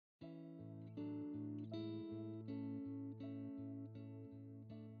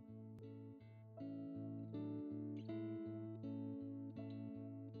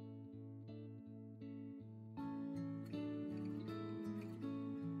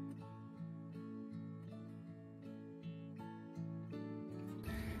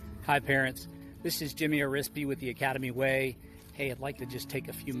Hi parents, this is Jimmy Arispe with the Academy Way. Hey, I'd like to just take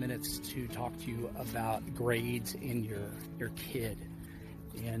a few minutes to talk to you about grades in your kid.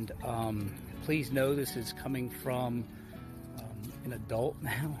 And please know this is coming from an adult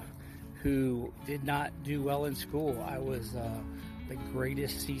now who did not do well in school. I was the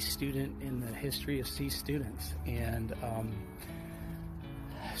greatest C student in the history of C students, and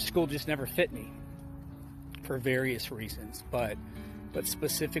school just never fit me for various reasons, but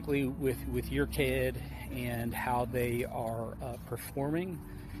specifically with your kid and how they are performing,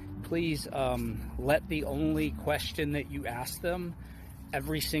 please let the only question that you ask them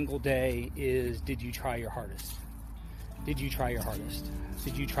every single day is, did you try your hardest? Did you try your hardest?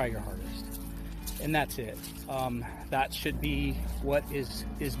 Did you try your hardest? And that's it. That should be what is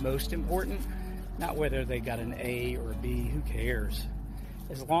most important, not whether they got an A or a B, who cares?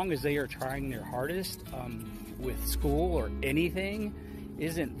 As long as they are trying their hardest with school or anything,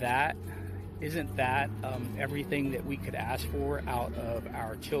 isn't that everything that we could ask for out of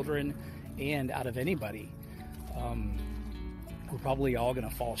our children and out of anybody? We're probably all going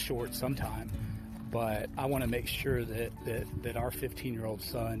to fall short sometime, but I want to make sure that our 15-year-old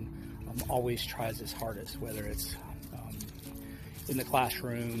son always tries his hardest, whether it's in the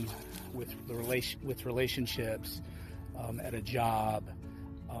classroom, with relationships, at a job,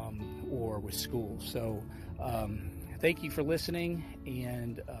 or with school. So thank you for listening,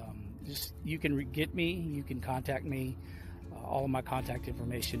 and just you can get me, you can contact me. All of my contact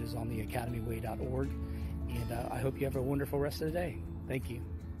information is on theacademyway.org, and I hope you have a wonderful rest of the day. Thank you.